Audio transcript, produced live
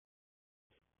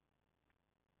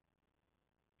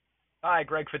Hi,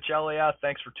 Greg Ficelia.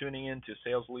 Thanks for tuning in to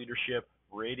Sales Leadership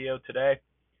Radio today.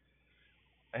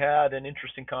 I had an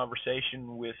interesting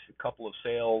conversation with a couple of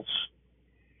sales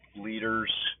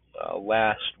leaders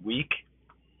last week,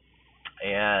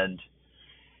 and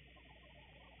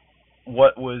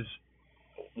what was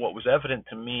what was evident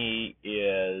to me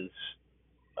is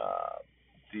uh,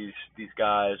 these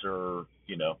guys are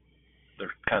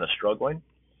they're kind of struggling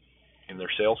in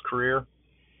their sales career,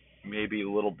 maybe a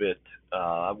little bit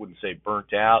I wouldn't say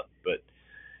burnt out, but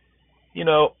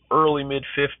early mid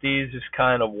 50s is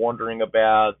kind of wondering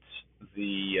about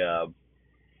the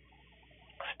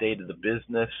state of the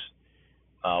business,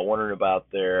 wondering about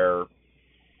their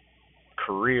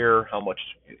career, how much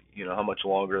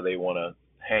longer they want to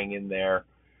hang in there,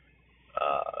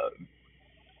 uh,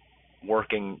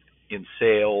 working in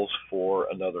sales for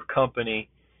another company.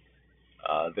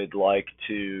 They'd like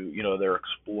to, they're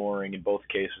exploring, in both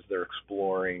cases, they're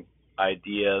exploring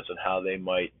ideas on how they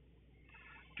might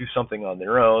do something on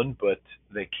their own, but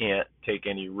they can't take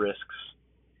any risks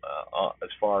as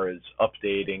far as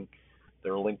updating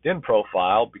their LinkedIn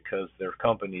profile because their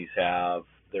companies have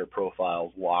their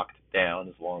profiles locked down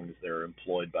as long as they're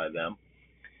employed by them.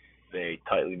 They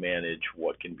tightly manage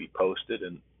what can be posted,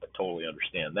 and I totally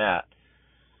understand that.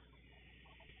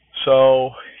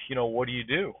 So, what do you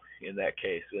do in that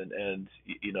case? And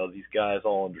these guys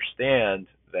all understand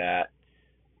that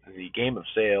the game of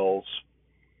sales,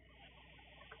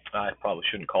 I probably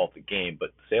shouldn't call it the game,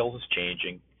 but sales is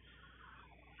changing.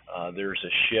 There's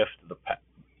a shift.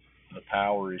 The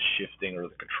power is shifting, or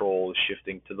the control is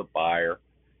shifting to the buyer.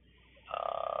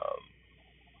 Um,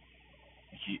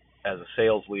 as a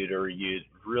sales leader, you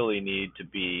really need to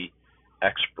be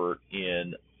expert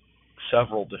in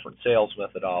several different sales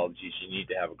methodologies. You need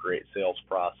to have a great sales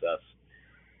process.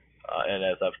 And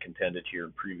as I've contended here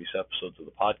in previous episodes of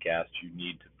the podcast, you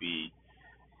need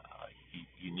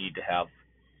to have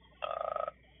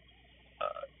uh,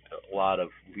 a lot of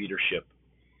leadership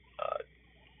uh,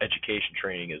 education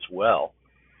training as well,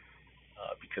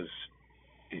 because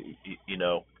you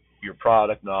know your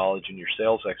product knowledge and your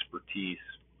sales expertise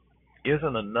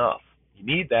isn't enough. You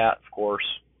need that, of course,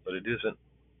 but it isn't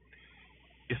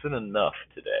enough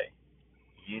today.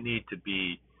 You need to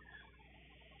be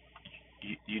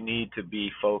you need to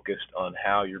be focused on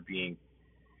how you're being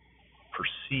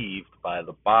perceived by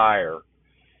the buyer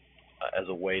as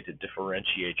a way to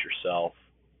differentiate yourself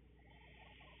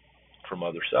from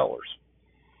other sellers.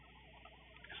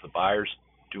 Because the buyer's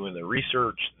doing their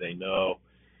research, they know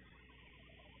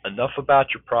enough about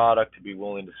your product to be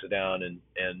willing to sit down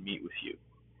and meet with you.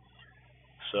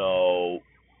 So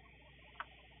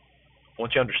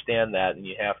once you understand that, then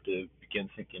you have to begin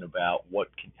thinking about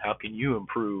how can you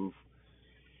improve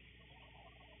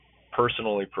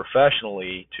personally,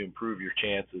 professionally, to improve your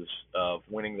chances of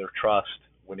winning their trust,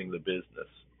 winning the business.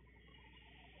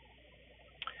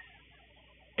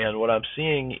 And what I'm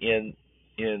seeing in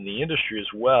the industry as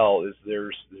well is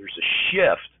there's a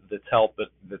shift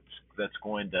that's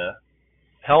going to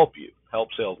help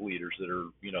sales leaders that are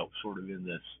sort of in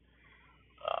this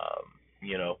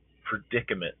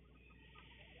predicament.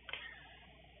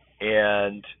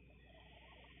 And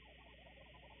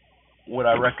what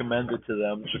I recommended to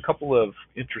them, there's a couple of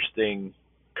interesting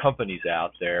companies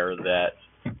out there that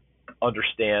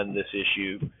understand this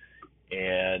issue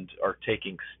and are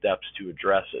taking steps to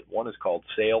address it. One is called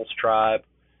Sales Tribe,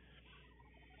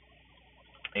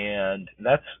 and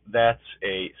that's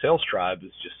a Sales Tribe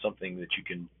is just something that you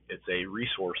can. It's a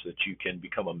resource that you can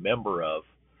become a member of.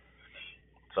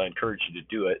 So I encourage you to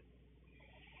do it.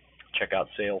 Check out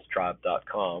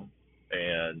salestribe.com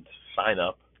and sign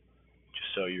up, just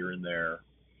so you're in there.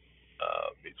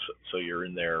 So you're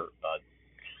in there.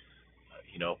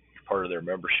 You're part of their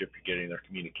membership. You're getting their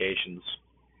communications.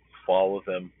 Follow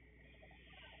them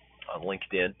on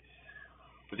LinkedIn.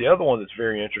 But the other one that's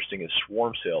very interesting is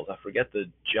Swarm Sales. I forget the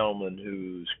gentleman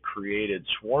who's created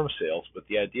Swarm Sales, but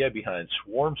the idea behind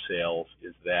Swarm Sales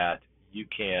is that you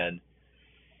can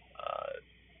uh,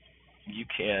 you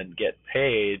can get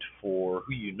paid for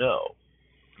who you know,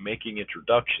 making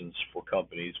introductions for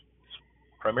companies,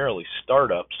 primarily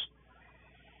startups,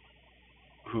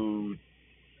 who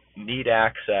need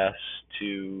access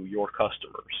to your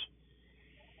customers.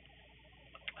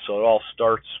 So it all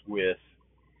starts with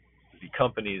the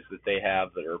companies that they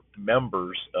have that are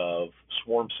members of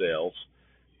Swarm Sales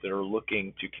that are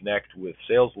looking to connect with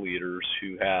sales leaders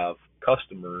who have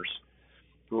customers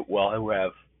who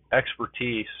have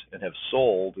expertise and have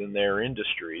sold in their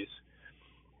industries,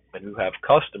 and who have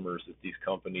customers that these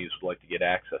companies would like to get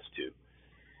access to.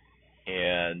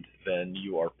 And then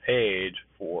you are paid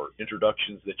for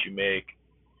introductions that you make,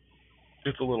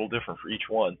 it's a little different for each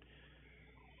one.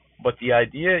 But the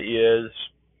idea is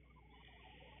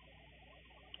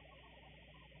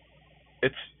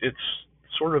it's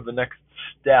sort of the next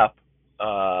step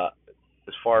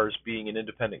as far as being an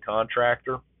independent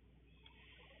contractor.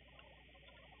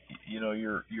 You know,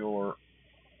 you're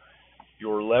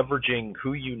leveraging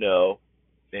who you know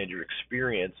and your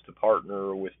experience to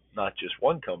partner with not just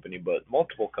one company but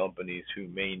multiple companies who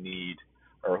may need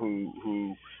or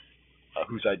whose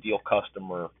ideal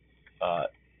customer uh,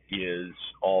 is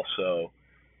also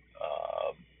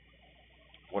um,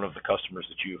 one of the customers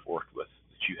that you have worked with,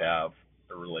 that you have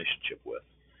a relationship with.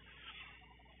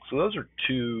 So those are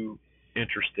two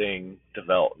interesting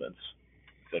developments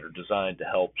that are designed to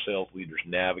help sales leaders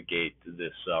navigate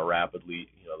this the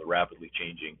rapidly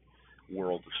changing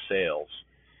world of sales.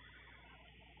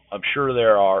 I'm sure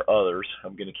there are others.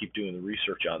 I'm going to keep doing the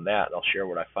research on that, and I'll share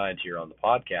what I find here on the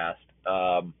podcast.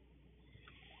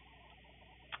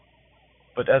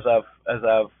 But as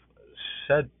I've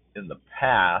said in the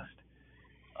past,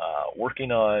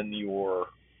 working on your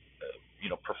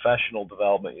professional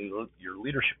development, your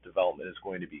leadership development is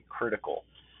going to be critical.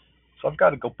 So I've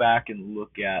got to go back and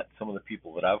look at some of the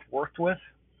people that I've worked with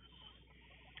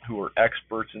who are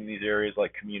experts in these areas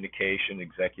like communication,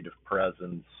 executive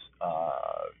presence,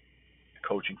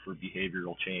 coaching for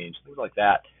behavioral change, things like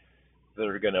that, that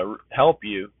are going to help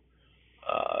you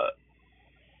uh,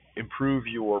 improve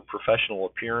your professional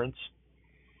appearance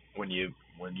when you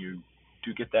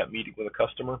do get that meeting with a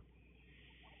customer.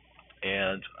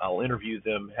 And I'll interview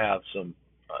them, have some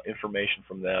information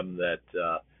from them that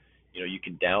you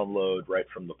can download right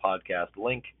from the podcast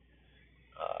link,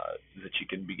 that you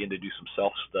can begin to do some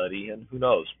self-study, and who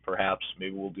knows, perhaps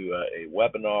maybe we'll do a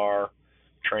webinar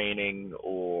training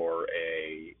or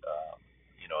a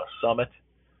summit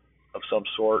of some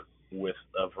sort with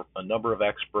a number of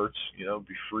experts. Be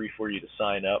free for you to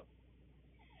sign up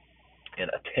and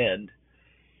attend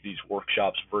these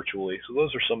workshops virtually. So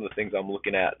those are some of the things I'm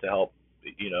looking at to help,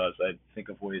 as I think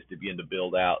of ways to begin to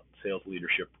build out sales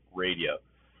leadership radio.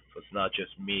 So it's not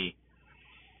just me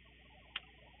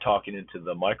talking into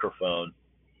the microphone.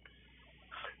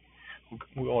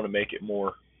 We want to make it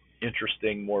more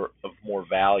interesting, more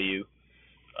value,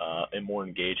 and more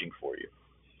engaging for you.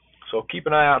 So keep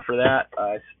an eye out for that.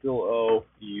 I still owe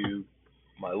you,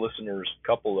 my listeners, a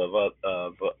couple of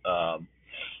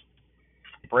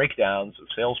breakdowns of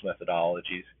sales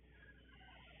methodologies.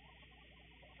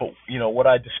 But what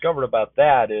I discovered about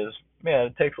that is, man,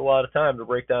 it takes a lot of time to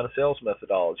break down a sales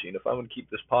methodology. And if I'm going to keep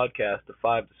this podcast to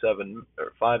 5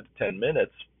 to 10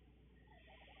 minutes,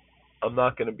 I'm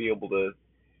not going to be able to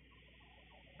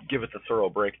give it the thorough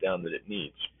breakdown that it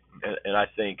needs. And I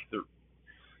think the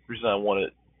reason I want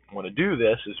to do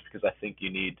this is because I think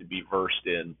you need to be versed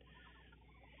in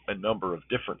a number of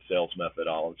different sales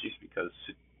methodologies, because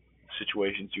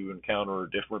situations you encounter are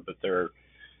different, but there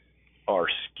are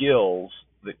skills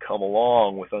that come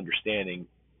along with understanding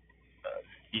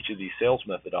each of these sales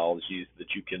methodologies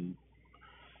that you can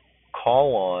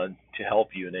call on to help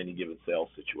you in any given sales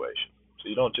situation. So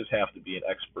you don't just have to be an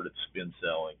expert at spin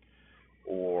selling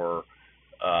or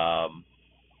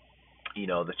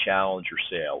the Challenger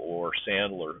sale or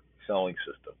Sandler selling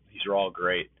system. These are all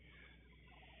great,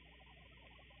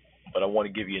 but I want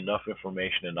to give you enough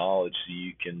information and knowledge so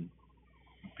you can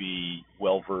be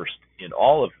well versed in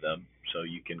all of them, so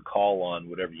you can call on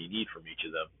whatever you need from each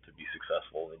of them to be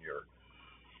successful in your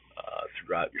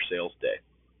throughout your sales day.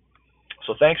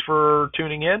 So thanks for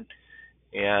tuning in,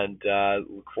 and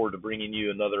look forward to bringing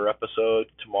you another episode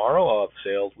tomorrow of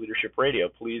Sales Leadership Radio.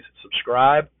 Please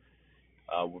subscribe.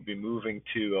 We'll be moving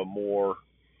to a more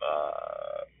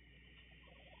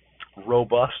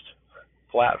robust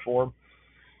platform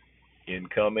in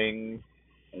coming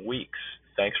weeks.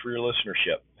 Thanks for your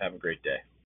listenership. Have a great day.